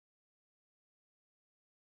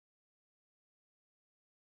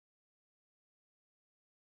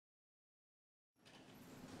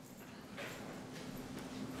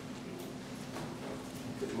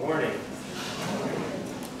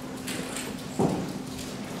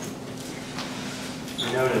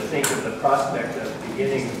know, to think of the prospect of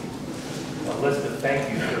beginning a list of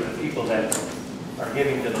thank yous for the people that are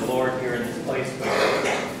giving to the Lord here in this place,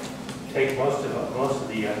 but take most of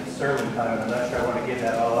the sermon time, and I'm not sure I want to give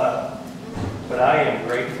that all up. But I am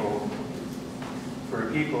grateful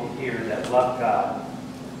for people here that love God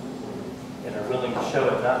and are willing to show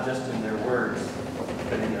it not just in their words,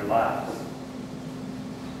 but in their lives.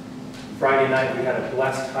 Friday night we had a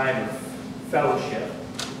blessed time of fellowship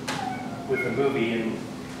with the movie, and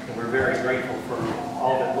we're very grateful for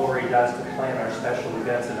all that Lori does to plan our special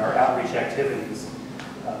events and our outreach activities.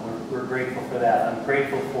 We're grateful for that. I'm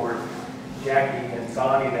grateful for Jackie and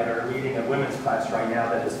Sonny that are leading a women's class right now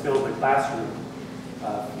that has filled the classroom.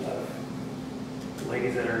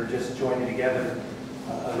 Ladies that are just joining together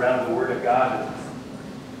around the Word of God and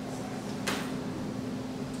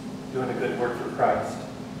doing a good work for Christ.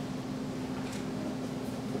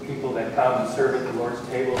 The people that come and serve at the Lord's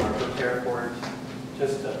table and are prepared for it.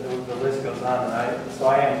 Just the list goes on, and so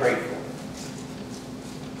I am grateful.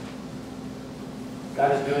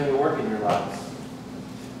 God is doing the work in your lives.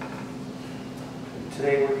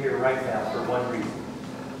 Today we're here right now for one reason: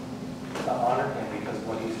 to honor Him because of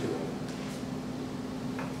what He's doing.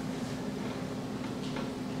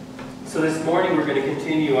 So this morning we're going to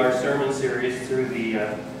continue our sermon series through the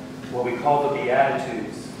what we call the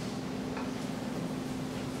Beatitudes.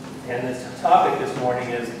 And this topic this morning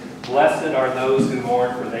is, blessed are those who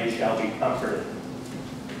mourn, for they shall be comforted.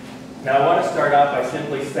 Now I want to start out by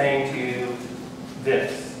simply saying to you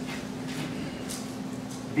this.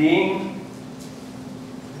 Being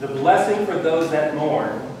the blessing for those that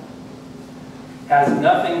mourn has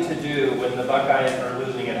nothing to do when the Buckeyes are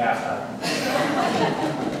losing at halftime.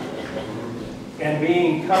 And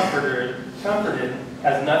being comforted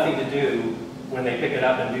has nothing to do when they pick it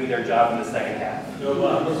up and do their job in the second half.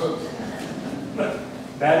 But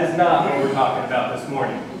that is not what we're talking about this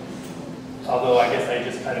morning. Although I guess I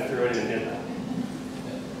just kind of threw it in, didn't I?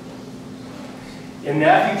 In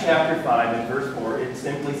Matthew chapter 5 and verse 4, it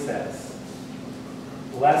simply says,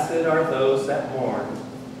 blessed are those that mourn,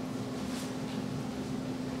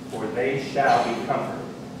 for they shall be comforted.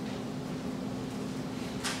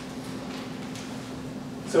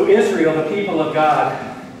 So Israel, the people of God,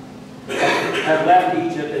 had left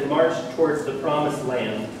Egypt and marched towards the promised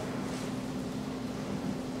land.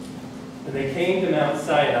 And they came to Mount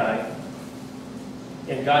Sinai,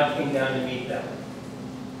 and God came down to meet them.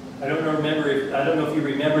 I don't know if you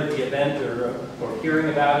remember the event or hearing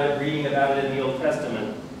about it, reading about it in the Old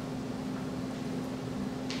Testament.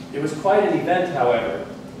 It was quite an event, however.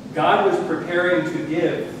 God was preparing to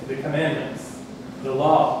give the commandments, the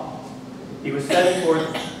law. He was setting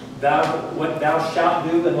forth what thou shalt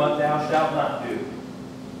do and what thou shalt not do.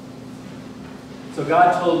 So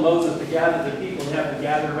God told Moses to gather the people and have them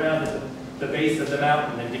gather around at the base of the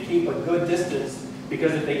mountain and to keep a good distance,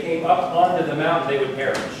 because if they came up onto the mountain, they would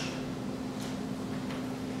perish.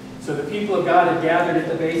 So the people of God had gathered at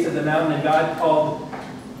the base of the mountain, and God called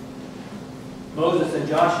Moses and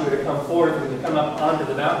Joshua to come forth and to come up onto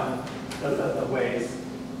the mountain a ways.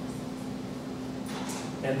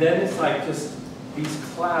 And then it's like just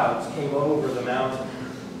these clouds came over the mountain,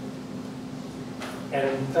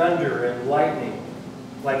 and thunder and lightning,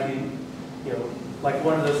 like like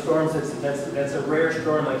one of those storms that's a rare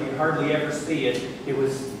storm, like you hardly ever see it. It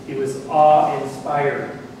was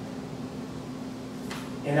awe-inspiring.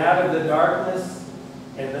 And out of the darkness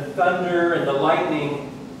and the thunder and the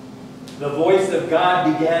lightning, the voice of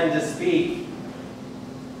God began to speak,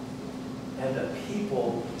 and the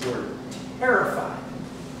people were terrified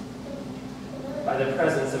by the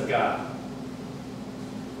presence of God.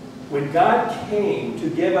 When God came to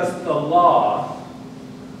give us the law,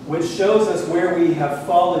 which shows us where we have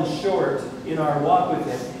fallen short in our walk with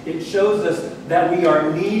Him, it shows us that we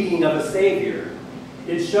are needing of a Savior.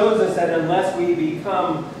 It shows us that unless we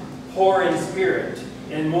become poor in spirit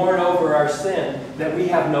and mourn over our sin, that we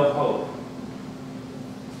have no hope.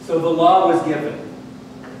 So the law was given.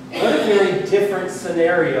 What a very different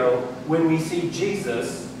scenario when we see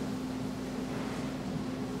Jesus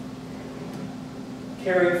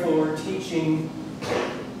caring for, teaching,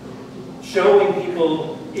 showing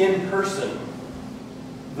people in person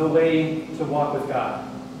the way to walk with God.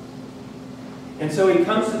 And so He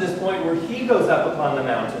comes to this point where He goes up upon the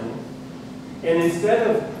mountain, and instead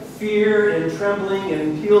of fear and trembling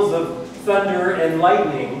and peals of thunder and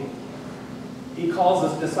lightning, He calls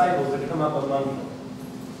His disciples to come up among them.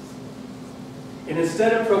 And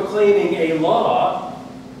instead of proclaiming a law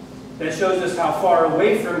that shows us how far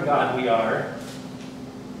away from God we are,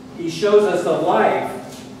 He shows us a life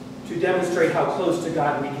to demonstrate how close to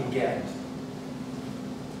God we can get.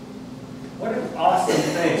 What an awesome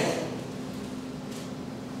thing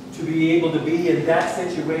to be able to be in that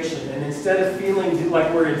situation, and instead of feeling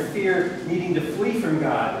like we're in fear, needing to flee from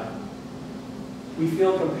God, we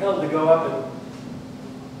feel compelled to go up and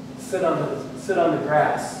sit on the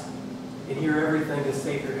grass and hear everything the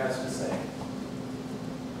Savior has to say.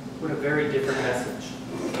 What a very different message.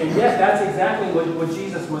 And yet, that's exactly what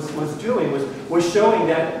Jesus was doing, was showing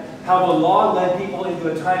that how the law led people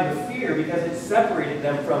into a time of fear because it separated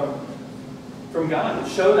them from God. It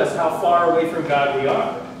showed us how far away from God we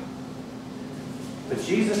are. But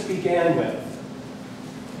Jesus began with,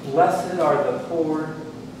 "Blessed are the poor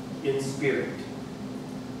in spirit,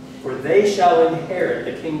 for they shall inherit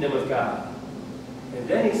the kingdom of God." And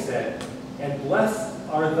then he said, "And blessed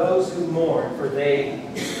are those who mourn, for they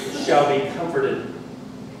shall be comforted."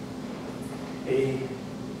 A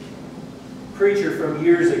preacher from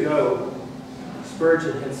years ago,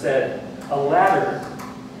 Spurgeon, had said, "A ladder,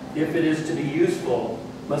 if it is to be useful,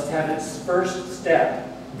 must have its first step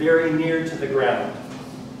very near to the ground."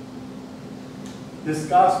 This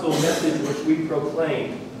gospel message which we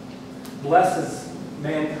proclaim blesses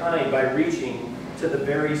mankind by reaching to the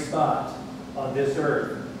very spot on this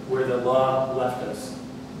earth where the law left us,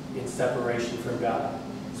 in separation from God.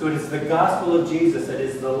 So it is the gospel of Jesus that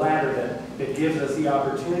is the ladder that gives us the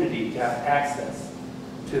opportunity to have access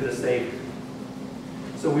to the Savior.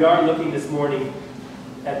 So we are looking this morning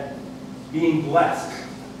at being blessed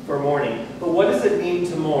for mourning. But what does it mean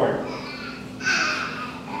to mourn?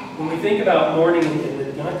 When we think about mourning and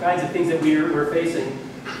the kinds of things that we're facing,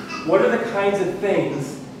 what are the kinds of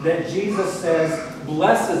things that Jesus says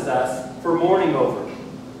blesses us for mourning over?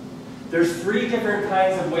 There's 3 different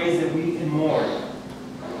kinds of ways that we can mourn.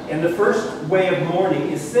 And the first way of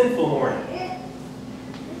mourning is sinful mourning.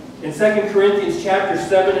 In 2 Corinthians chapter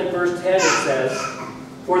 7 and verse 10 it says,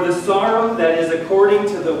 "For the sorrow that is according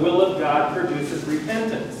to the will of God produces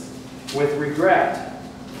repentance, with regret,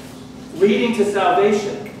 leading to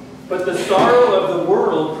salvation. But the sorrow of the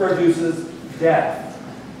world produces death."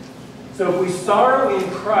 So if we sorrow in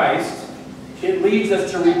Christ, it leads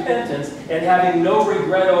us to repentance and having no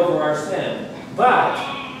regret over our sin. But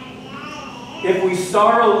if we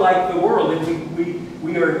sorrow like the world, and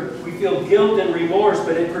we feel guilt and remorse,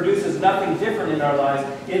 but it produces nothing different in our lives,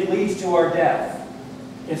 it leads to our death.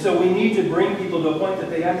 And so we need to bring people to a point that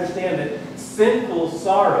they understand that sinful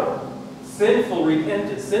sorrow, sinful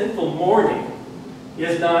repentance, sinful mourning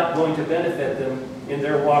is not going to benefit them in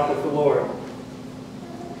their walk with the Lord.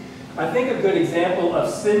 I think a good example of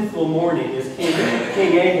sinful mourning is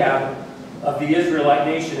King Ahab of the Israelite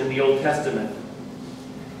nation in the Old Testament.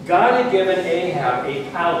 God had given Ahab a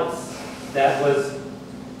palace that was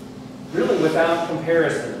really without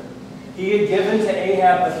comparison. He had given to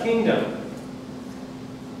Ahab a kingdom.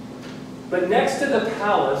 But next to the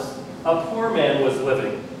palace, a poor man was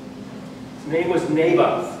living. His name was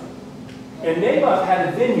Naboth. And Naboth had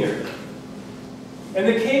a vineyard. And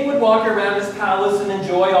the king would walk around his palace and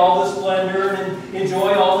enjoy all the splendor and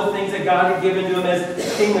enjoy all the things that God had given to him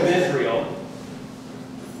as king of Israel.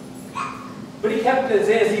 But he kept,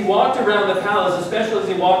 as he walked around the palace, especially as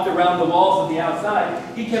he walked around the walls of the outside,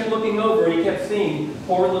 he kept looking over and he kept seeing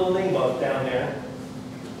poor little Naboth down there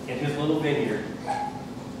in his little vineyard.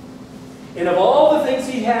 And of all the things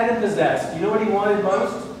he had and possessed, you know what he wanted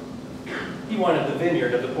most? He wanted the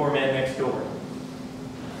vineyard of the poor man next door.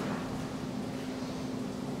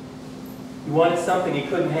 He wanted something he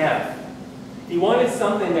couldn't have. He wanted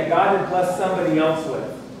something that God had blessed somebody else with.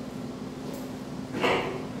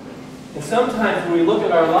 And sometimes when we look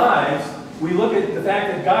at our lives, we look at the fact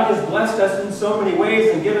that God has blessed us in so many ways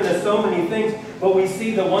and given us so many things, but we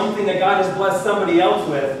see the one thing that God has blessed somebody else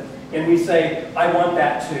with, and we say, I want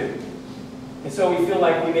that too. And so we feel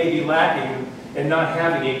like we may be lacking and not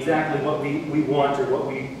having exactly what we want or what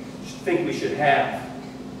we think we should have.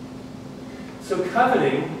 So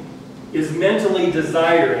coveting is mentally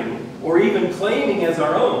desiring or even claiming as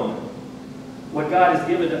our own what God has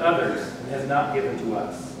given to others and has not given to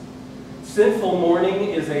us. Sinful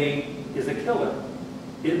mourning is a killer.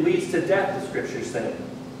 It leads to death, the scriptures say.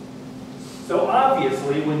 So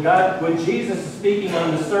obviously, when Jesus is speaking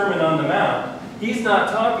on the Sermon on the Mount, he's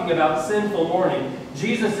not talking about sinful mourning.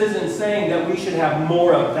 Jesus isn't saying that we should have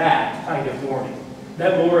more of that kind of mourning,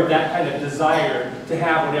 more of that kind of desire to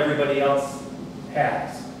have what everybody else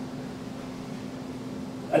has.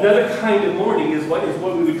 Another kind of mourning is what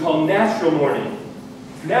we would call natural mourning.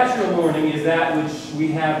 Natural mourning is that which we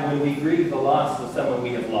have when we grieve the loss of someone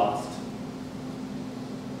we have lost.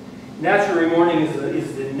 Natural mourning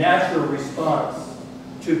is the natural response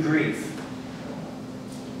to grief.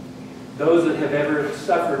 Those that have ever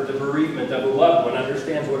suffered the bereavement of a loved one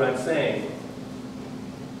understands what I'm saying.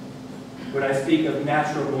 when I speak of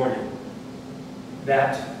natural mourning.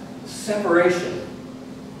 That separation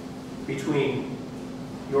between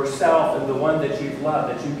yourself and the one that you've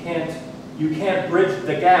loved, that you can't bridge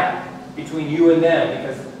the gap between you and them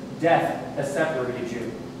because death has separated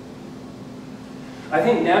you. I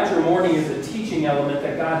think natural mourning is a teaching element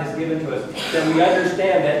that God has given to us, that we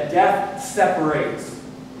understand that death separates.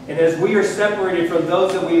 And as we are separated from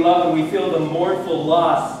those that we love and we feel the mournful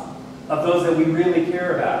loss of those that we really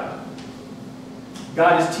care about,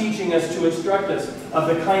 God is teaching us to instruct us of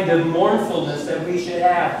the kind of mournfulness that we should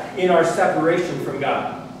have in our separation from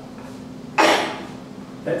God.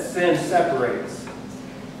 That sin separates.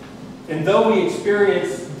 And though we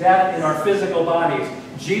experience death in our physical bodies,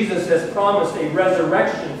 Jesus has promised a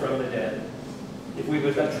resurrection from the dead if we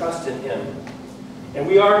would but trust in Him. And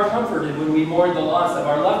we are comforted when we mourn the loss of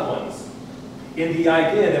our loved ones in the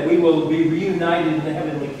idea that we will be reunited in the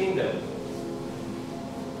heavenly kingdom.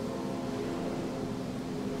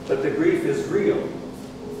 But the grief is real,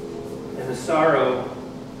 and the sorrow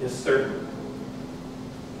is certain.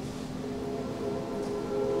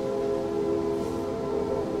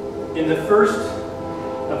 In the first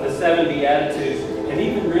of the 7 Beatitudes, and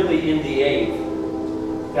even really in the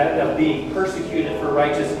 8th, that of being persecuted for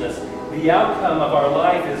righteousness, the outcome of our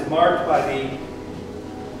life is marked by the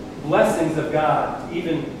blessings of God,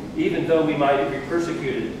 even though we might be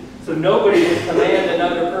persecuted. So nobody would command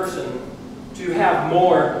another person to have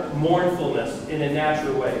more mournfulness in a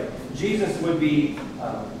natural way. Jesus would be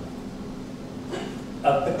a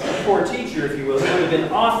poor teacher, if you will. He would have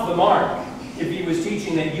been off the mark if he was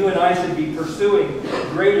teaching that you and I should be pursuing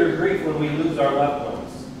greater grief when we lose our loved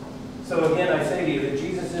ones. So again, I say to you that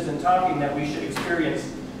Jesus isn't talking that we should experience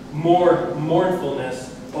more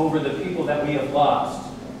mournfulness over the people that we have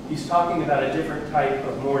lost. He's talking about a different type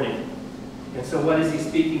of mourning. And so what is he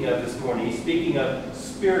speaking of this morning? He's speaking of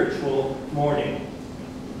spiritual mourning.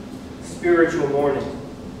 Spiritual mourning.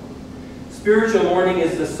 Spiritual mourning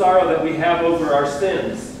is the sorrow that we have over our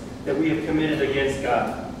sins that we have committed against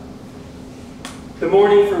God. The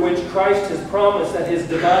mourning for which Christ has promised that His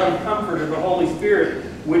divine comfort of the Holy Spirit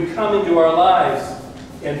would come into our lives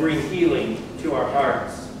and bring healing to our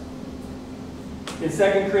hearts. In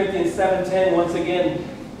 2 Corinthians 7:10, once again,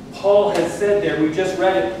 Paul has said there, we just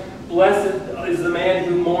read it, blessed is the man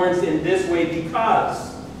who mourns in this way,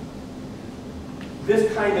 because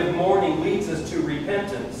this kind of mourning leads us to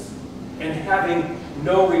repentance and having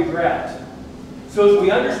no regret. So as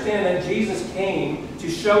we understand that Jesus came to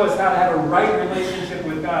show us how to have a right relationship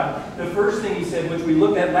with God, the first thing He said, which we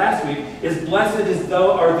looked at last week, is blessed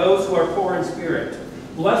are those who are poor in spirit.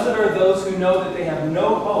 Blessed are those who know that they have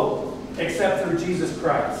no hope except through Jesus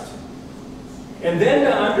Christ. And then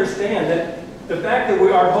to understand that the fact that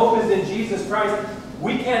our hope is in Jesus Christ,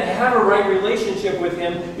 we can't have a right relationship with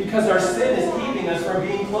Him because our sin is keeping us from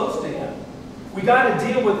being close to Him. We got to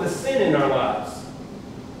deal with the sin in our lives.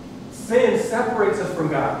 Sin separates us from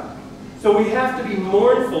God. So we have to be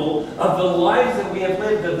mournful of the lives that we have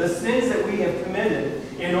lived, of the sins that we have committed,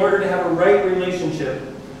 in order to have a right relationship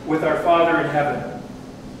with our Father in heaven.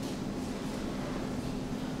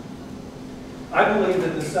 I believe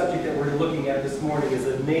that the subject that we're looking at this morning is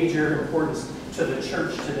of major importance to the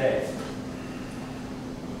church today.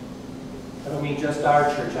 I don't mean just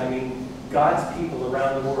our church. I mean God's people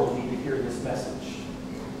around the world need to hear this message.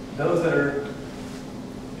 Those that are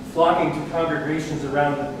flocking to congregations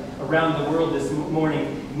around the world this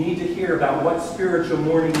morning need to hear about what spiritual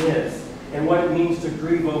mourning is and what it means to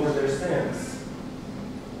grieve over their sins.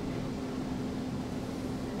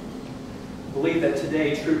 I believe that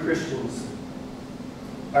today true Christians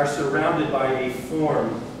are surrounded by a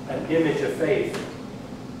form, an image of faith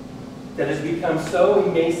that has become so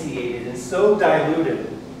emaciated and so diluted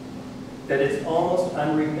that it's almost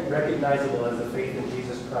unrecognizable as the faith in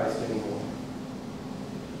Jesus Christ anymore.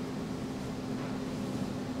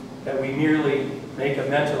 That we merely make a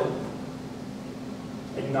mental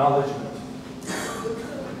acknowledgement,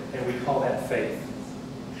 and we call that faith.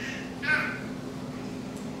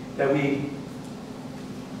 That we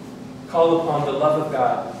call upon the love of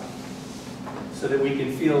God so that we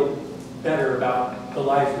can feel better about the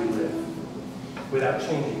lives we live without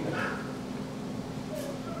changing them.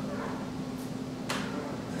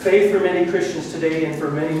 Faith for many Christians today and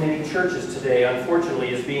for many, many churches today, unfortunately,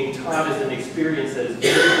 is being taught as an experience that is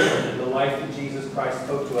very different than the life that Jesus Christ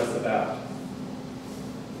spoke to us about.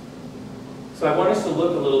 So I want us to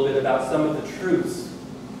look a little bit about some of the truths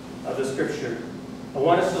of the Scripture. I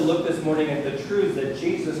want us to look this morning at the truths that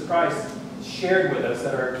Jesus Christ shared with us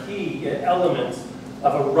that are key elements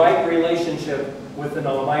of a right relationship with an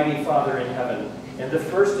Almighty Father in heaven. And the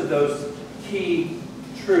first of those key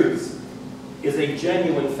truths is a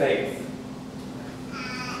genuine faith.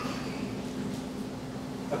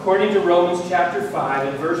 According to Romans chapter 5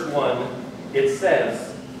 and verse 1, it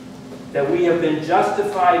says that we have been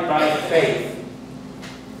justified by faith.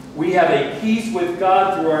 We have a peace with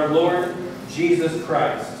God through our Lord Jesus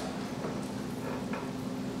Christ.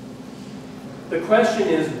 The question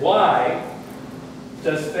is, why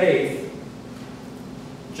does faith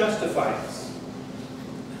justify us?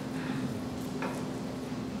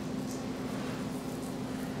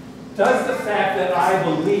 Does the fact that I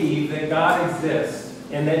believe that God exists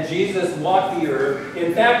and that Jesus walked the earth,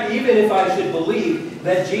 in fact, even if I should believe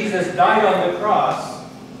that Jesus died on the cross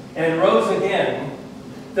and rose again,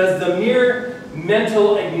 does the mere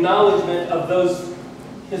mental acknowledgement of those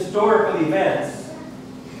historical events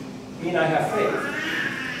mean I have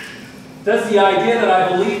faith? Does the idea that I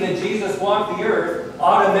believe that Jesus walked the earth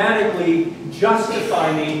automatically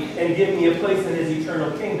justify me and give me a place in His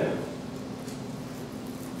eternal kingdom?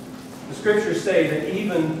 The Scriptures say that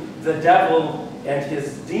even the devil and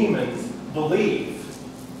his demons believe,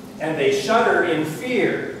 and they shudder in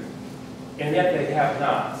fear, and yet they have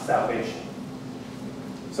not salvation.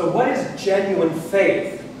 So what is genuine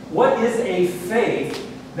faith? What is a faith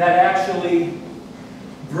that actually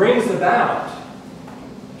brings about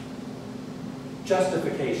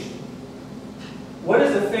justification? What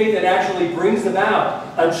is a faith that actually brings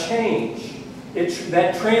about a change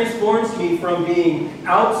that transforms me from being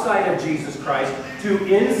outside of Jesus Christ to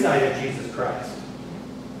inside of Jesus Christ?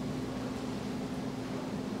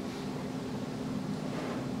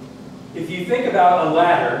 If you think about a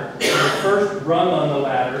ladder, the first rung on the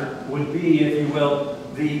ladder would be, if you will,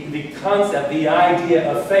 the concept, the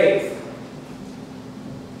idea of faith.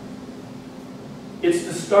 It's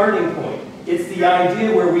the starting point. It's the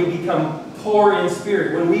idea where we become poor in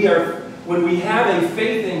spirit. When we have a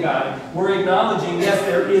faith in God, we're acknowledging, yes,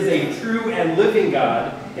 there is a true and living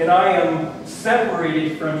God, and I am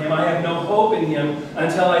separated from Him. I have no hope in Him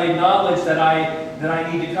until I acknowledge that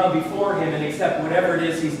I need to come before Him and accept whatever it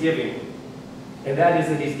is He's giving. And that is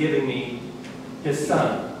that He's giving me His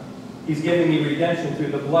Son. He's giving me redemption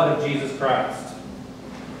through the blood of Jesus Christ.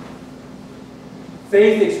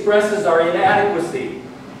 Faith expresses our inadequacy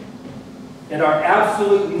and our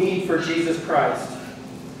absolute need for Jesus Christ.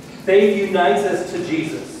 Faith unites us to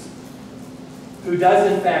Jesus, who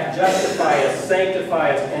does in fact justify us,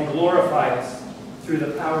 sanctify us, and glorify us through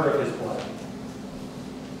the power of His blood.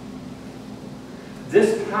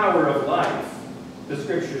 This power of life, the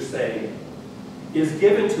Scriptures say, is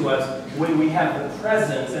given to us when we have the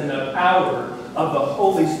presence and the power of the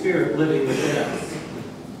Holy Spirit living within us.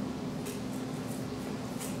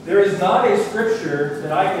 There is not a Scripture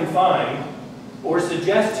that I can find or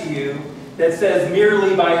suggest to you that says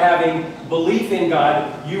merely by having belief in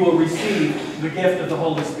God, you will receive the gift of the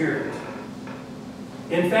Holy Spirit.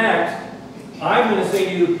 In fact, I'm going to say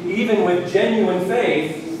to you, even with genuine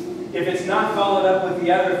faith, if it's not followed up with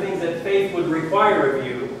the other things that faith would require of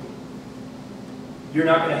you, you're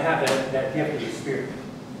not going to have that gift of the Spirit.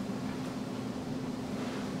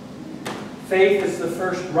 Faith is the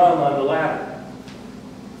first rung on the ladder.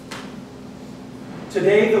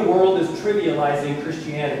 Today, the world is trivializing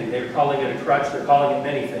Christianity. They're calling it a crutch. They're calling it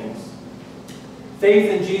many things. Faith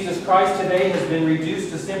in Jesus Christ today has been reduced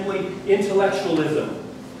to simply intellectualism,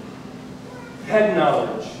 head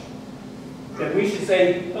knowledge. That we should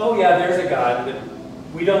say, oh yeah, there's a God, but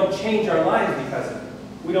we don't change our lives because of it.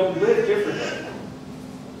 We don't live differently.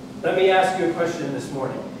 Let me ask you a question this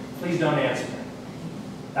morning. Please don't answer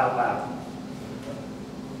it out loud.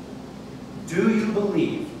 Do you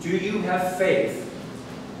believe, do you have faith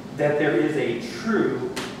that there is a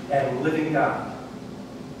true and living God?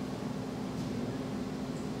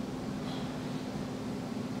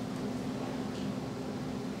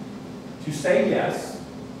 To say yes,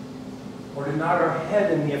 or to nod our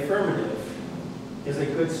head in the affirmative, is a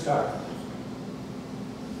good start.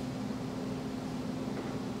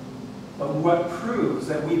 But what proves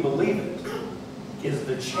that we believe it is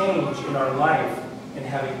the change in our life in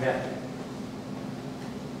having met Him.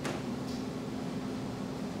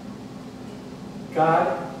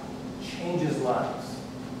 God changes lives.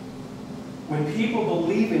 When people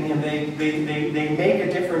believe in Him, they make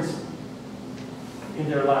a difference in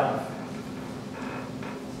their life.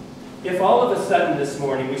 If all of a sudden this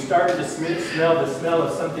morning we started to smell the smell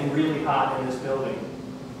of something really hot in this building,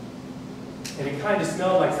 and it kind of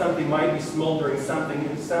smelled like something might be smoldering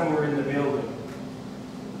somewhere in the building,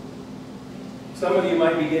 some of you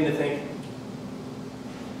might begin to think,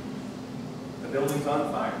 the building's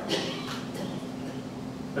on fire.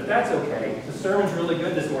 But that's okay. The sermon's really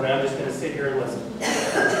good this morning. I'm just going to sit here and listen.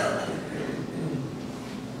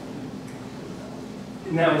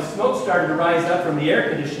 Now, if smoke started to rise up from the air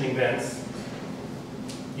conditioning vents,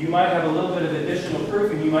 you might have a little bit of additional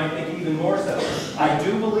proof, and you might think even more so. I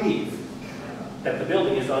do believe that the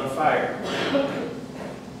building is on fire.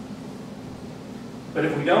 But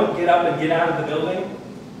if we don't get up and get out of the building,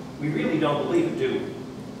 we really don't believe it, do we?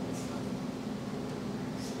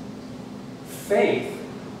 Faith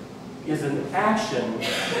is an action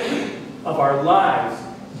of our lives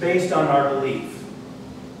based on our belief.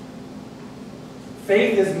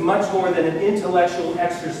 Faith is much more than an intellectual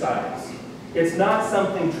exercise. It's not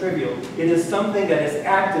something trivial. It is something that is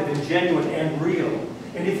active and genuine and real.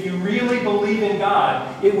 And if you really believe in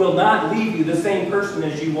God, it will not leave you the same person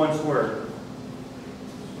as you once were.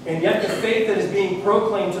 And yet the faith that is being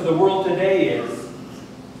proclaimed to the world today is,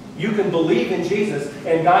 you can believe in Jesus,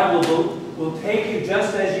 and God will take you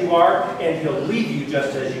just as you are, and He'll leave you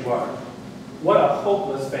just as you are. What a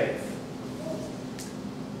hopeless faith.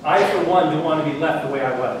 I, for one, don't want to be left the way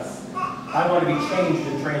I was. I want to be changed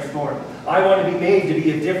and transformed. I want to be made to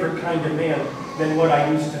be a different kind of man than what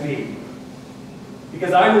I used to be.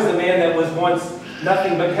 Because I was a man that was once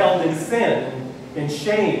nothing but held in sin and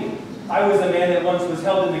shame. I was a man that once was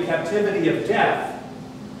held in the captivity of death.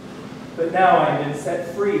 But now I have been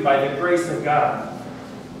set free by the grace of God.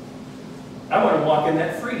 I want to walk in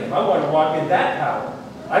that freedom. I want to walk in that power.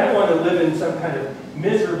 I don't want to live in some kind of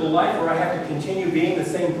miserable life where I have to continue being the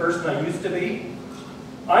same person I used to be.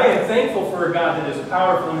 I am thankful for a God that is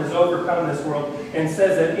powerful and has overcome this world and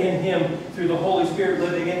says that in Him, through the Holy Spirit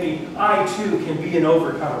living in me, I too can be an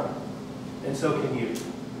overcomer. And so can you.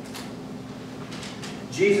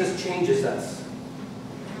 Jesus changes us.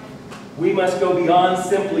 We must go beyond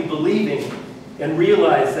simply believing and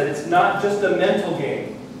realize that it's not just a mental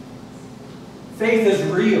game. Faith is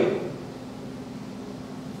real.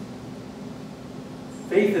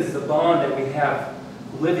 Faith is the bond that we have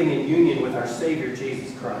living in union with our Savior,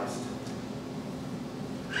 Jesus Christ.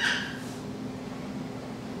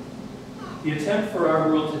 The attempt for our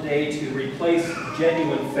world today to replace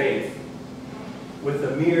genuine faith with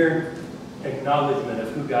a mere acknowledgement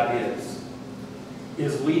of who God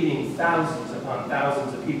is leading thousands upon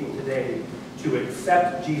thousands of people today to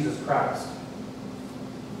accept Jesus Christ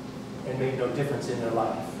and make no difference in their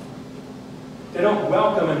life. They don't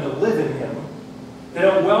welcome Him to live in Him. They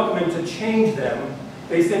don't welcome Him to change them.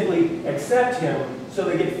 They simply accept Him so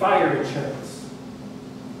they get fire insurance.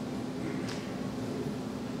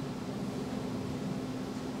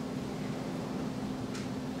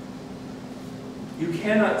 You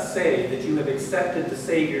cannot say that you have accepted the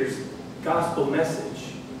Savior's gospel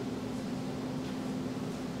message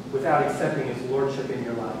without accepting His lordship in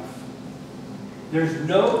your life. There's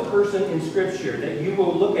no person in Scripture that you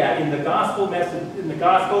will look at in the gospel message, in the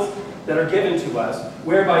Gospels that are given to us,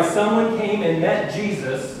 whereby someone came and met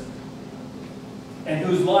Jesus and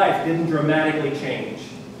whose life didn't dramatically change,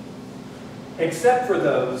 except for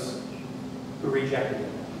those who rejected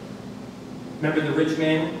Him. Remember the rich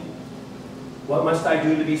man? What must I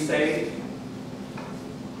do to be saved?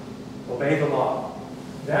 Obey the law.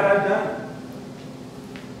 That I've done.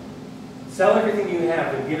 Sell everything you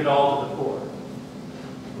have and give it all to the poor.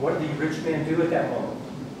 What did the rich man do at that moment?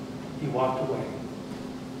 He walked away.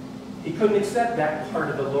 He couldn't accept that part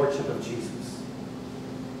of the lordship of Jesus.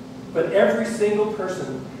 But every single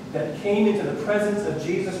person that came into the presence of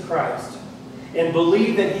Jesus Christ and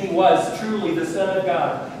believed that He was truly the Son of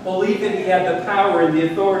God, believed that He had the power and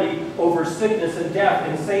the authority over sickness and death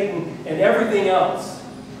and Satan and everything else,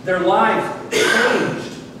 their lives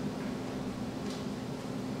changed.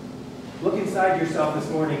 Look inside yourself this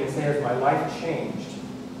morning and say, has my life changed?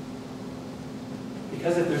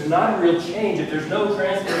 Because if there's not a real change, if there's no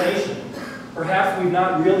transformation, perhaps we've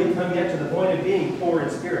not really come yet to the point of being poor in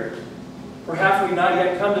spirit. Perhaps we've not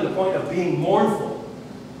yet come to the point of being mournful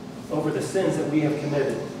over the sins that we have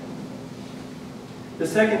committed. The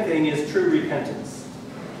second thing is true repentance.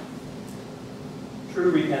 True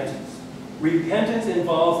repentance. Repentance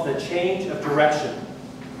involves the change of direction.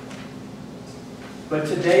 But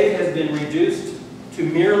today it has been reduced to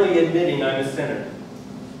merely admitting I'm a sinner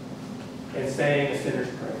and saying a sinner's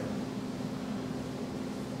prayer.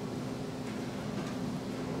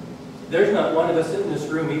 There's not one of us in this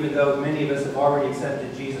room, even though many of us have already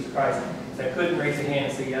accepted Jesus Christ, that couldn't raise a hand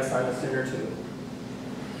and say, yes, I'm a sinner too.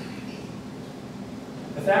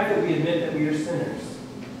 The fact that we admit that we are sinners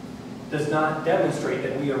does not demonstrate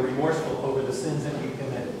that we are remorseful over the sins that we've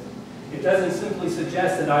committed. It doesn't simply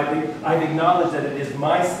suggest that I've acknowledged that it is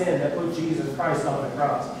my sin that put Jesus Christ on the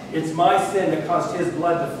cross. It's my sin that caused His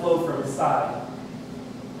blood to flow from His side.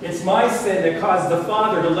 It's my sin that caused the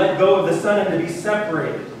Father to let go of the Son and to be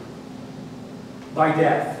separated by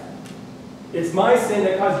death. It's my sin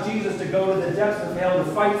that caused Jesus to go to the depths of hell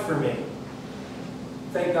to fight for me.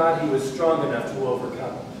 Thank God he was strong enough to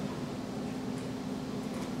overcome it.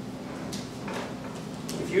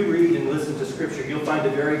 If you read and listen to Scripture, you'll find a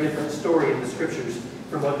very different story in the Scriptures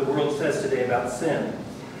from what the world says today about sin.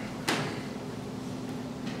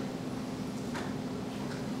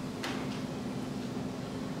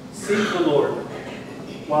 Seek the Lord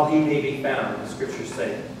while he may be found, the Scriptures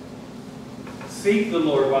say. Seek the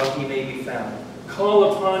Lord while he may be found.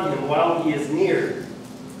 Call upon him while he is near.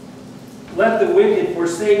 Let the wicked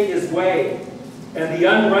forsake his way, and the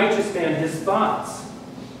unrighteous man his thoughts.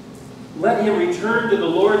 Let him return to the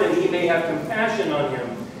Lord, that he may have compassion on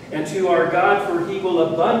him, and to our God, for he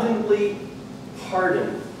will abundantly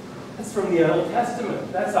pardon. That's from the Old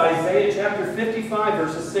Testament. That's Isaiah chapter 55,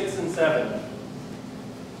 verses 6 and 7.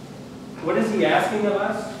 What is he asking of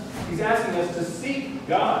us? He's asking us to seek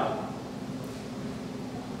God.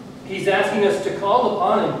 He's asking us to call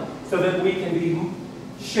upon him so that we can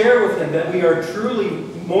share with him that we are truly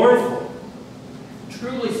mournful,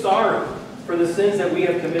 truly sorry for the sins that we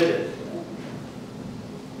have committed.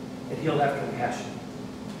 And he'll have compassion.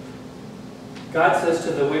 God says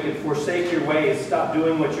to the wicked, forsake your ways, stop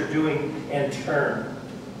doing what you're doing, and turn.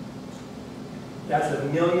 That's a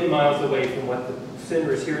million miles away from what the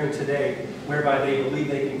sinner is hearing today, whereby they believe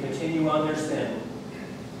they can continue on their sin.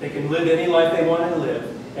 They can live any life they want to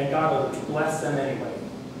live, and God will bless them anyway.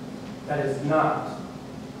 That is not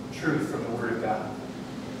truth from the Word of God.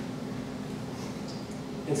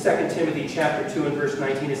 In 2 Timothy chapter 2 and verse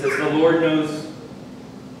 19, it says, the Lord knows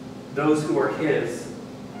those who are his.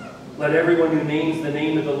 Let everyone who names the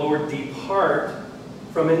name of the Lord depart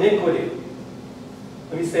from iniquity.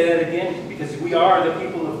 Let me say that again, because we are the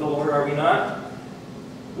people of the Lord, are we not?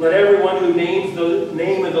 Let everyone who names the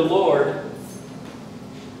name of the Lord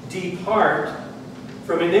depart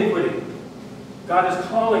from iniquity. God is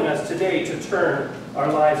calling us today to turn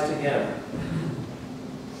our lives to him.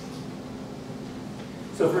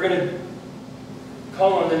 So if we're going to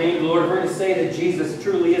call on the name of the Lord, if we're going to say that Jesus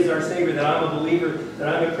truly is our Savior, that I'm a believer, that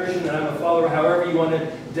I'm a Christian, that I'm a follower, however you want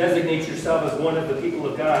to designate yourself as one of the people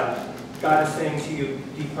of God, God is saying to you,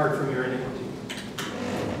 depart from your iniquity.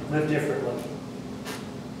 Live differently.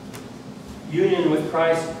 Union with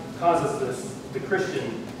Christ causes the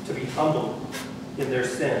Christian to be humble in their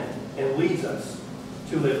sin and leads us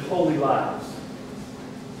to live holy lives.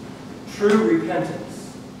 True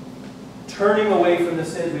repentance, turning away from the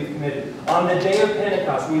sins we've committed. On the day of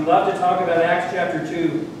Pentecost, we love to talk about Acts chapter 2,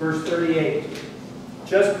 verse 38.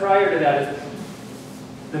 Just prior to that,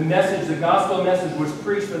 the message, the gospel message was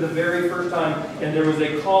preached for the very first time, and there was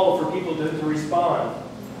a call for people to respond.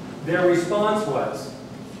 Their response was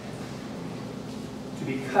to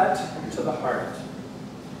be cut to the heart.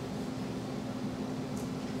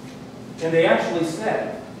 And they actually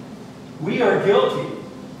said, we are guilty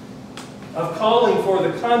of calling for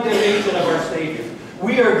the condemnation of our Savior.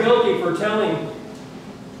 We are guilty for telling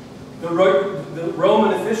the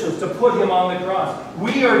Roman officials to put him on the cross.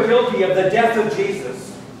 We are guilty of the death of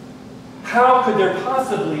Jesus. How could there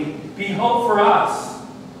possibly be hope for us?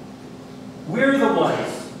 We're the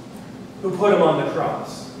ones who put him on the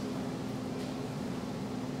cross.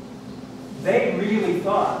 They really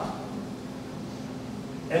thought,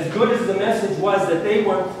 as good as the message was, that they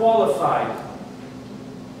weren't qualified.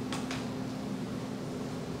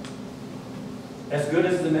 As good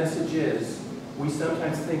as the message is, we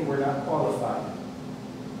sometimes think we're not qualified.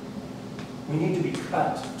 We need to be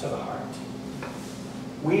cut to the heart.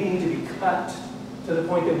 We need to be cut to the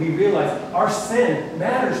point that we realize our sin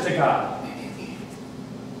matters to God.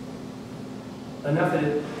 Enough that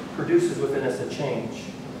it produces within us a change.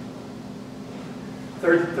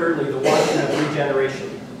 Thirdly, the washing of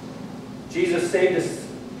regeneration. Jesus saved us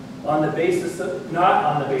on the basis of, not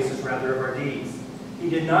on the basis rather, of our deeds. He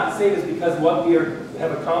did not save us because of what we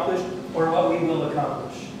have accomplished or what we will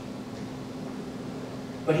accomplish.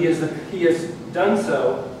 But he has done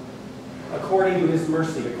so according to his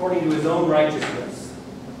mercy, according to his own righteousness.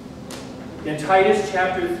 In Titus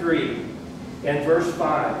chapter 3 and verse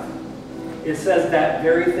 5, it says that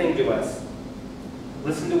very thing to us.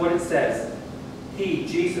 Listen to what it says. He,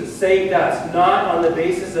 Jesus, saved us, not on the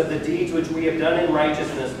basis of the deeds which we have done in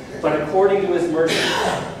righteousness, but according to his mercy,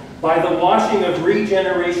 by the washing of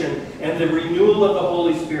regeneration and the renewal of the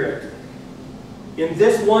Holy Spirit. In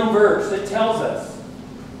this one verse, it tells us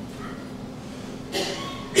that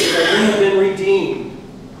we have been redeemed,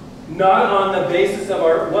 not on the basis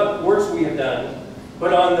of what works we have done,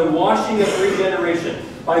 but on the washing of regeneration,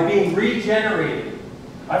 by being regenerated.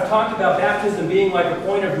 I've talked about baptism being like a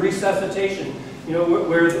point of resuscitation, you know,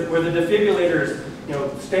 where the defibrillators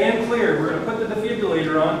stand clear. We're going to put the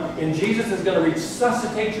defibrillator on, and Jesus is going to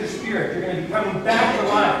resuscitate your spirit. You're going to be coming back to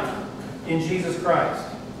life in Jesus Christ.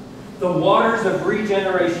 The waters of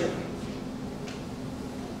regeneration.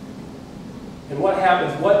 And what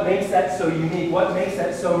happens? What makes that so unique? What makes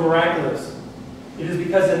that so miraculous? It is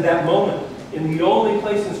because in that moment, in the only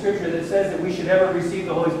place in Scripture that says that we should ever receive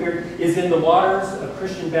the Holy Spirit is in the waters of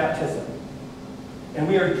Christian baptism. And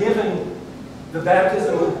we are given the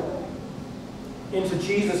baptism into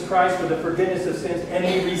Jesus Christ for the forgiveness of sins, and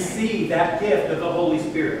we receive that gift of the Holy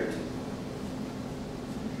Spirit.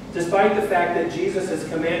 Despite the fact that Jesus has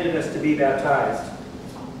commanded us to be baptized,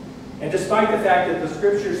 and despite the fact that the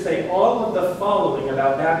Scriptures say all of the following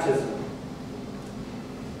about baptism,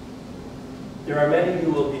 there are many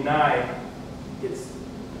who will deny its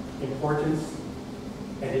importance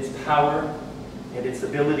and its power and its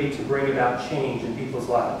ability to bring about change in people's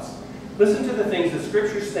lives. Listen to the things the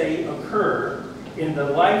Scriptures say occur in the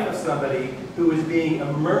life of somebody who is being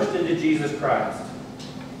immersed into Jesus Christ.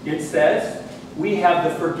 It says, we have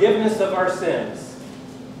the forgiveness of our sins.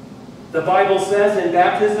 The Bible says in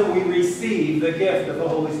baptism we receive the gift of the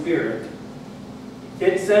Holy Spirit.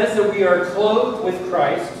 It says that we are clothed with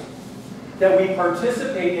Christ, that we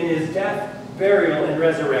participate in His death, burial, and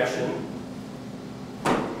resurrection.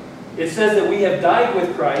 It says that we have died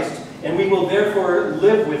with Christ, and we will therefore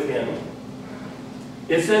live with Him.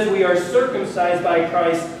 It says we are circumcised by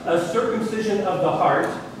Christ, a circumcision of the heart.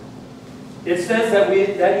 It says that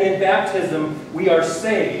in baptism we are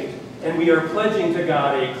saved, and we are pledging to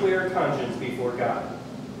God a clear conscience before God.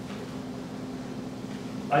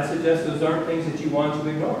 I suggest those aren't things that you want to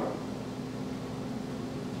ignore.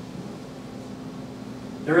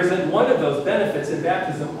 There isn't one of those benefits in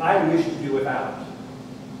baptism I wish to do without.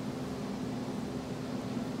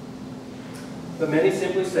 But many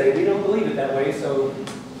simply say, we don't believe it that way, so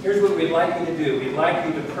here's what we'd like you to do. We'd like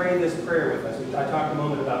you to pray this prayer with us. I talked a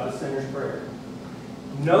moment about the sinner's prayer.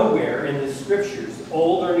 Nowhere in the Scriptures,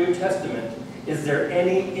 Old or New Testament, is there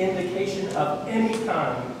any indication of any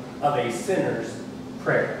kind of a sinner's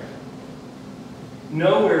prayer.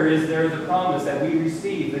 Nowhere is there the promise that we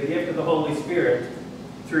receive the gift of the Holy Spirit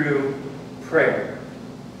through prayer.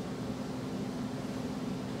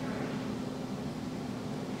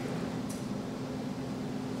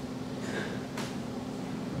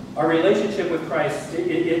 Our relationship with Christ,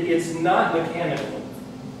 it's not mechanical.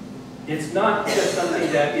 It's not just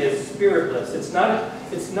something that is spiritless. It's not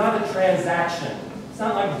a transaction. It's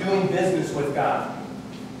not like doing business with God,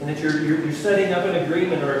 and that you're setting up an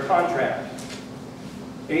agreement or a contract.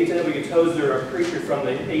 A.W. Tozer, a preacher from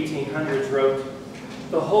the 1800s, wrote,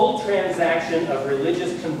 "The whole transaction of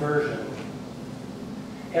religious conversion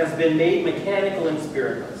has been made mechanical and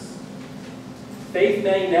spiritless. Faith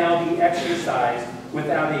may now be exercised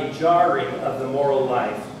without a jarring of the moral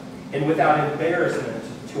life and without embarrassment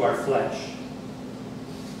to our flesh.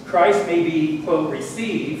 Christ may be, quote,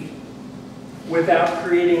 received without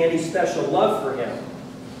creating any special love for Him.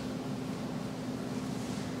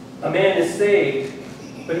 A man is saved,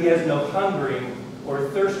 but he has no hungering or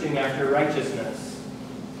thirsting after righteousness."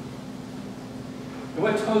 And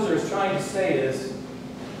what Tozer is trying to say is,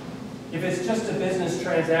 if it's just a business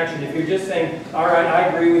transaction, if you're just saying, all right, I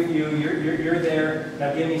agree with you, you're there,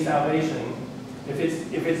 now give me salvation. If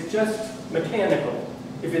it's just mechanical,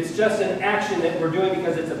 if it's just an action that we're doing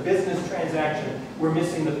because it's a business transaction, we're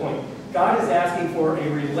missing the point. God is asking for a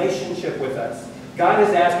relationship with us. God is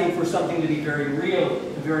asking for something to be very real,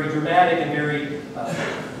 and very dramatic, and very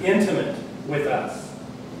intimate with us.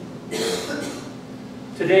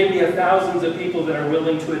 Today we have thousands of people that are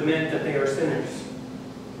willing to admit that they are sinners.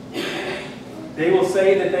 They will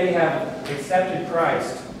say that they have accepted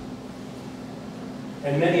Christ,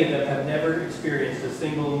 and many of them have never experienced a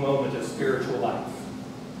single moment of spiritual life,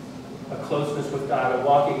 a closeness with God, a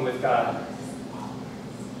walking with God,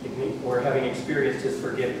 or having experienced His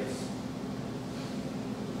forgiveness.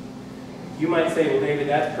 You might say, well, David,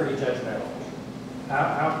 that's pretty judgmental.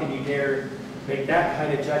 How can you dare make that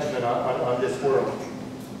kind of judgment on this world?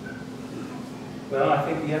 Well, I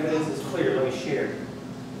think the evidence is clear. Let me share.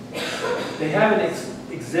 They haven't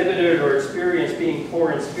exhibited or experienced being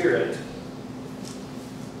poor in spirit,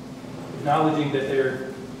 acknowledging that they're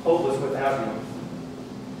hopeless without Him.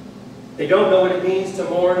 They don't know what it means to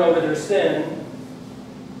mourn over their sin.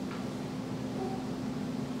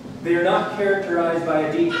 They are not characterized by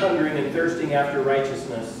a deep hungering and thirsting after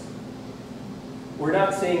righteousness. We're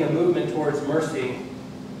not seeing a movement towards mercy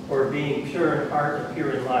or being pure in heart and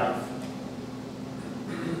pure in life.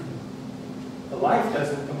 The life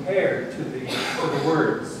doesn't compare to the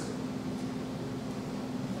words.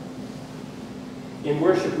 In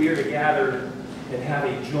worship, we are to gather and have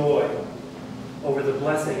a joy over the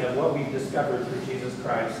blessing of what we've discovered through Jesus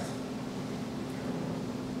Christ.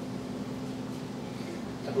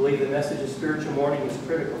 I believe the message of spiritual mourning is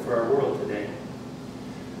critical for our world today.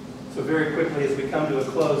 So very quickly, as we come to a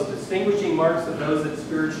close, distinguishing marks of those that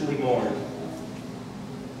spiritually mourn.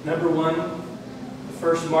 Number one, the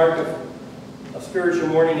first mark of spiritual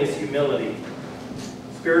mourning is humility.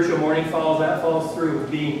 Spiritual mourning falls through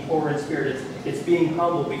being poor in spirit. It's being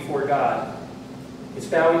humble before God. It's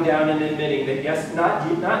bowing down and admitting that, yes, not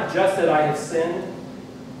just that I have sinned,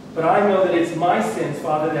 but I know that it's my sins,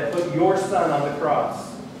 Father, that put your Son on the cross.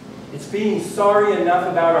 It's being sorry enough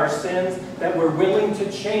about our sins that we're willing to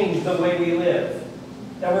change the way we live.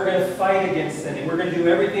 That we're going to fight against sinning. We're going to do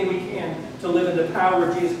everything we can to live in the power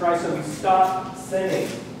of Jesus Christ so we stop sinning.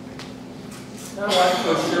 Now I'd like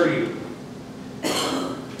to assure you,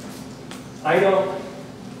 I don't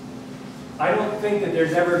think that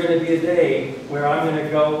there's ever going to be a day where I'm going to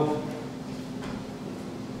go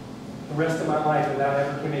the rest of my life without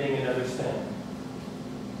ever committing another sin.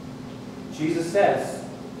 Jesus says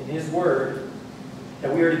in His Word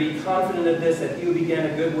that we are to be confident of this, that He who began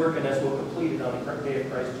a good work in us will complete it on the day of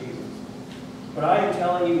Christ Jesus. But I am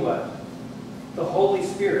telling you what, the Holy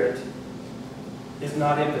Spirit is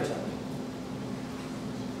not impotent.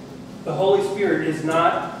 The Holy Spirit is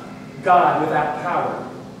not God without power.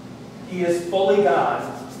 He is fully God.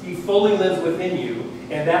 He fully lives within you.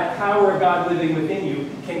 And that power of God living within you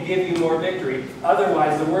can give you more victory.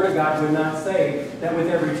 Otherwise, the Word of God would not say that with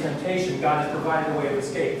every temptation, God has provided a way of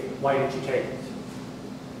escape. Why didn't you take it?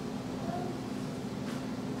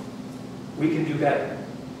 We can do better.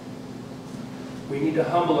 We need to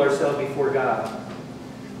humble ourselves before God.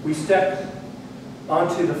 We step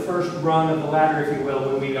onto the first rung of the ladder, if you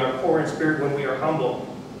will, when we are poor in spirit, when we are humble.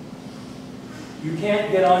 You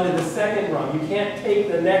can't get onto the second rung. You can't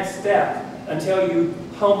take the next step until you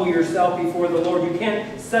humble yourself before the Lord. You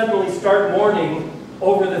can't suddenly start mourning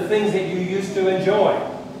over the things that you used to enjoy.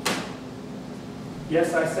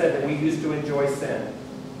 Yes, I said that we used to enjoy sin.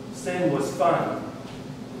 Sin was fun.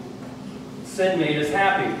 Sin made us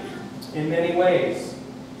happy in many ways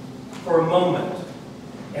for a moment.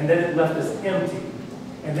 And then it left us empty.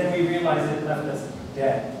 And then we realized it left us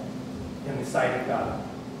dead in the sight of God.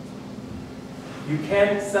 You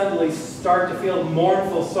can't suddenly start to feel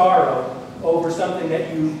mournful sorrow over something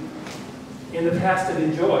that you in the past have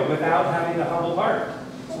enjoyed without having a humble heart.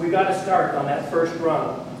 So we've got to start on that first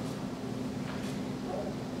rung.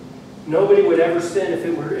 Nobody would ever sin if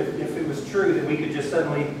it was true that we could just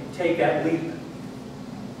suddenly take that leap.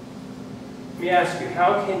 Let me ask you,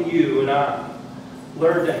 how can you and I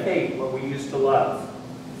learn to hate what we used to love?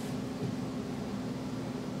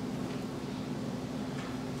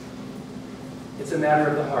 It's a matter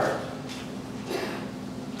of the heart.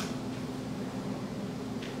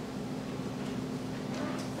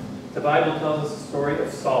 The Bible tells us the story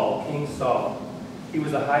of Saul, King Saul. He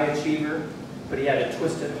was a high achiever, but he had a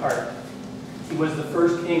twisted heart. He was the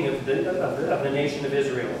first king of the nation of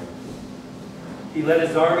Israel. He led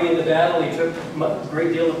his army into battle. He took a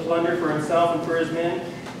great deal of plunder for himself and for his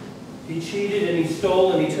men. He cheated and he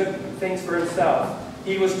stole and he took things for himself.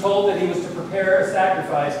 He was told that he was to prepare a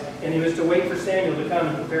sacrifice and he was to wait for Samuel to come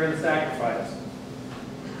and prepare the sacrifice.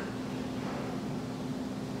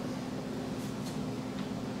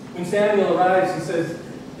 When Samuel arrives, he says,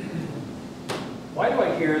 "Why do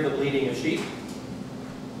I hear the bleating of sheep?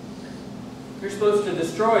 You're supposed to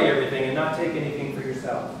destroy everything and not take anything for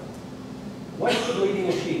yourself. What's the bleating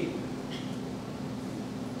of sheep?"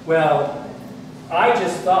 Well, I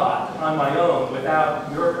just thought on my own,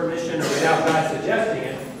 without your permission or without God suggesting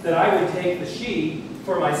it, that I would take the sheep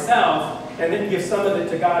for myself and then give some of it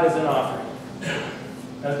to God as an offering.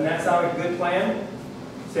 Doesn't that sound like a good plan?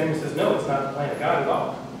 Samuel says, no, it's not the plan of God at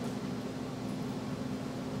all.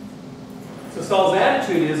 So Saul's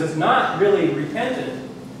attitude is it's not really repentant.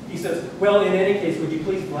 He says, well, in any case, would you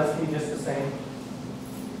please bless me just the same?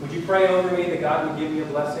 Would you pray over me that God would give me a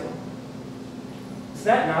blessing? Is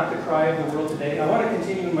that not the cry of the world today? I want to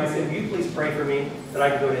continue in my sin. Will you please pray for me that I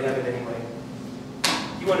can go to heaven anyway?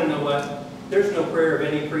 You want to know what? There's no prayer of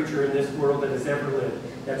any preacher in this world that has ever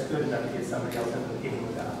lived that's good enough to get somebody else into the kingdom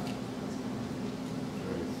of God.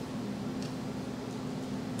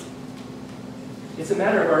 It's a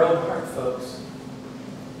matter of our own heart, folks.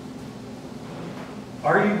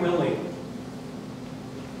 Are you willing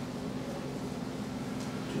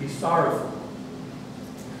to be sorrowful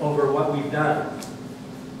over what we've done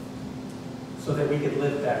so that we could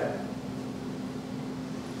live better?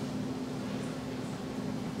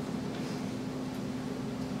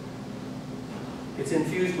 It's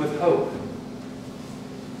infused with hope.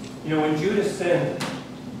 You know, when Judas sinned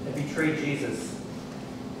and betrayed Jesus,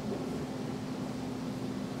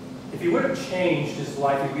 if he would have changed his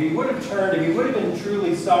life, if he would have turned, if he would have been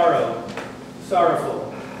truly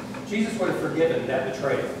sorrowful, Jesus would have forgiven that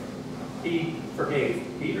betrayal. He forgave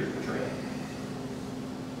Peter's betrayal.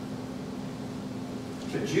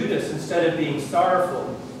 But Judas, instead of being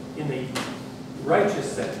sorrowful in the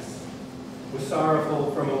righteous sense, was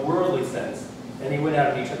sorrowful from a worldly sense. And he went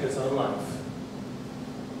out and he took his own life.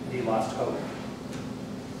 And he lost hope.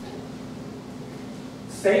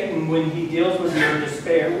 Satan, when he deals with your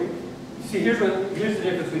despair, see, here's the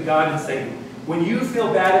difference between God and Satan. When you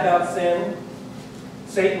feel bad about sin,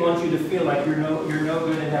 Satan wants you to feel like you're no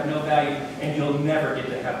good and have no value, and you'll never get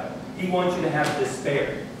to heaven. He wants you to have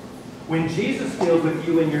despair. When Jesus deals with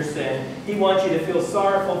you in your sin, he wants you to feel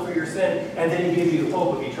sorrowful for your sin, and then he gives you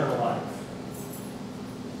hope of eternal life.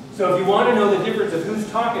 So if you want to know the difference of who's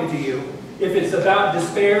talking to you, if it's about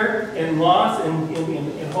despair and loss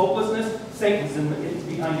and hopelessness, Satan's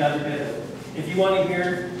behind every bit of it. If you want to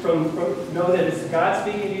hear know that it's God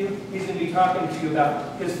speaking to you, he's going to be talking to you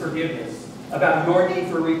about his forgiveness, about your need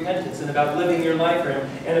for repentance, and about living your life for him,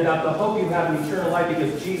 and about the hope you have in eternal life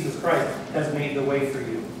because Jesus Christ has made the way for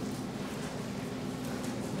you.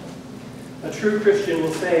 A true Christian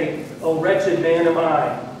will say, "Oh, wretched man am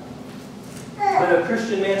I." But a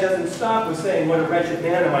Christian man doesn't stop with saying, "What a wretched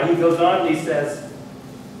man am I." He goes on and he says,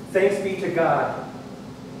 "Thanks be to God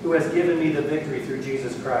who has given me the victory through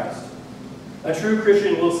Jesus Christ." A true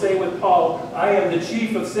Christian will say with Paul, "I am the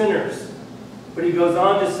chief of sinners." But he goes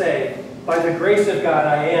on to say, "By the grace of God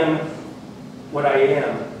I am what I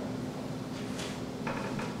am."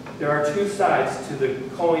 There are two sides to the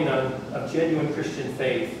coin of genuine Christian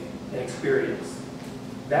faith and experience.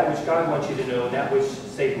 That which God wants you to know and that which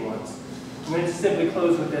Satan wants. I'm going to simply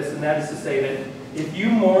close with this, and that is to say that if you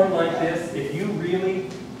mourn like this, if you really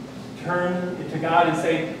turn to God and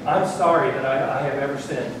say, "I'm sorry that I have ever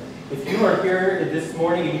sinned." If you are here this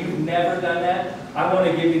morning and you've never done that, I want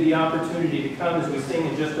to give you the opportunity to come as we sing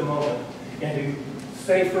in just a moment and to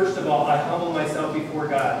say, first of all, I humble myself before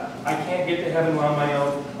God. I can't get to heaven on my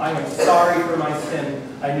own. I am sorry for my sin.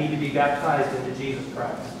 I need to be baptized into Jesus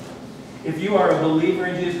Christ. If you are a believer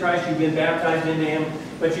in Jesus Christ, you've been baptized into him,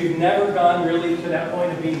 but you've never gone really to that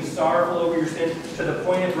point of being sorrowful over your sin, to the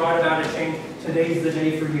point it brought about a change, today's the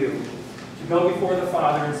day for you. To go before the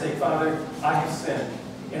Father and say, "Father, I have sinned,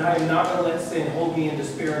 and I am not going to let sin hold me in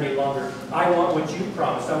despair any longer. I want what you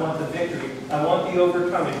promised. I want the victory. I want the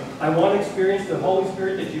overcoming. I want to experience the Holy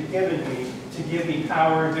Spirit that you've given me to give me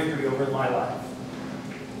power and victory over my life."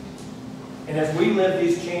 And as we live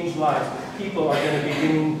these changed lives, people are going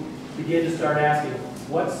to begin to start asking,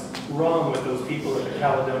 what's wrong with those people at the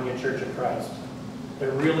Caledonia Church of Christ?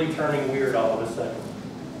 They're really turning weird all of a sudden.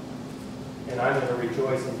 And I'm going to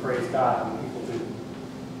rejoice and praise God when people do.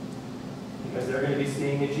 Because they're going to be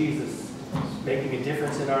seeing a Jesus making a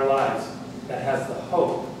difference in our lives that has the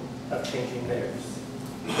hope of changing theirs.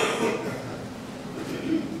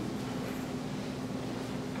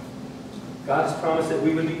 God has promised that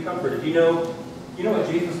we would be comforted. You know what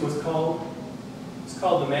Jesus was called? It's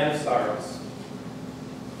called the man of sorrows.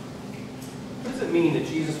 What does it mean that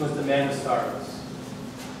Jesus was the man of sorrows?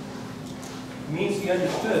 It means he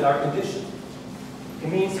understood our condition. It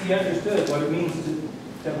means he understood what it means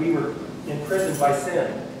that we were imprisoned by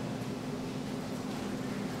sin.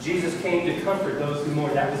 Jesus came to comfort those who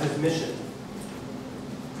mourn. That was his mission.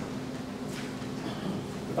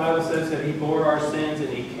 The Bible says that he bore our sins and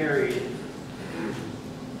he carried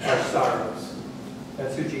our sorrows.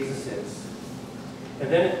 That's who Jesus is. And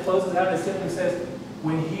then it closes out and it simply says,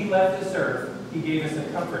 when he left this earth, he gave us a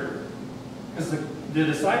comforter. Because the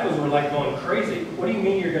disciples were like going crazy. What do you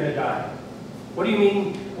mean you're going to die? What do you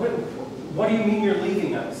mean? What do you mean you're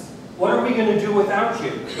leaving us? What are we going to do without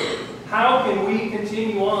you? How can we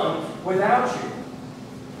continue on without you?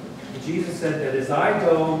 And Jesus said that as I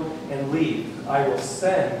go and leave, I will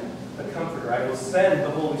send the Comforter. I will send the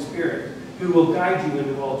Holy Spirit who will guide you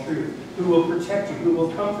into all truth, who will protect you, who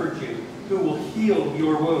will comfort you, who will heal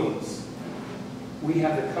your wounds. We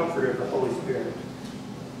have the comfort of the Holy Spirit.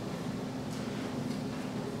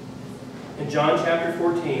 In John chapter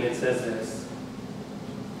 14, it says this.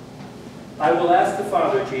 I will ask the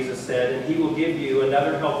Father, Jesus said, and he will give you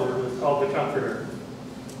another helper who is called the Comforter,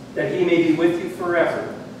 that he may be with you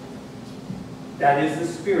forever. That is the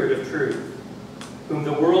Spirit of truth, whom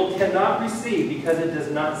the world cannot receive because it does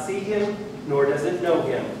not see him, nor does it know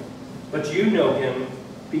him. But you know him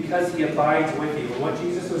because he abides with you. And what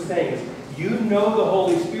Jesus was saying is, you know the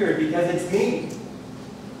Holy Spirit because it's me.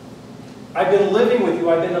 I've been living with you.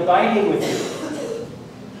 I've been abiding with you.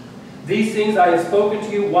 These things I have spoken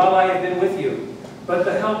to you while I have been with you. But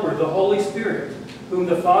the Helper, the Holy Spirit, whom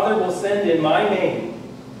the Father will send in my name,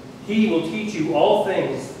 he will teach you all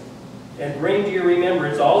things and bring to your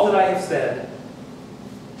remembrance all that I have said.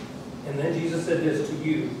 And then Jesus said this to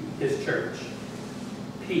you, his church.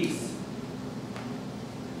 Peace.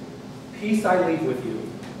 Peace I leave with you.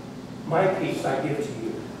 My peace I give to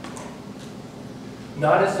you.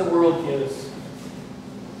 Not as the world gives,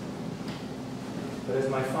 but as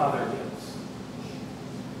my Father gives.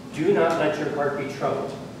 Do not let your heart be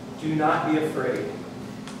troubled. Do not be afraid.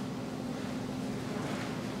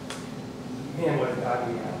 Man, what a God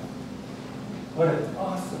we have. What an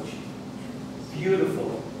awesome,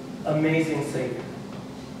 beautiful, amazing Savior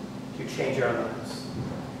to change our lives.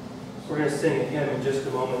 We're going to sing a hymn in just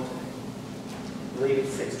a moment. I believe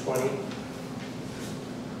it's 620.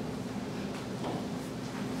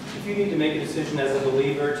 If you need to make a decision as a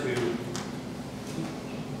believer to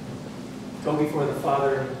go before the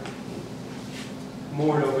Father and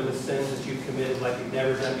mourn over the sins that you've committed like you've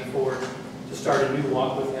never done before, to start a new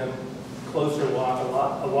walk with Him, a closer walk,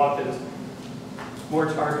 a walk that is more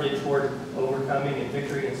targeted toward overcoming and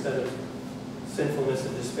victory instead of sinfulness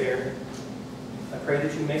and despair. I pray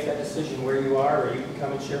that you make that decision where you are, or you can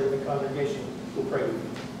come and share with the congregation. We'll pray with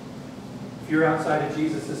you. If you're outside of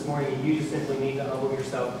Jesus this morning, you just simply need to humble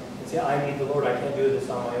yourself and say, I need the Lord. I can't do this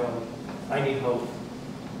on my own. I need hope.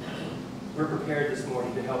 We're prepared this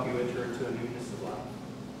morning to help you enter into a newness of life.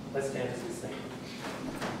 Let's stand as we sing.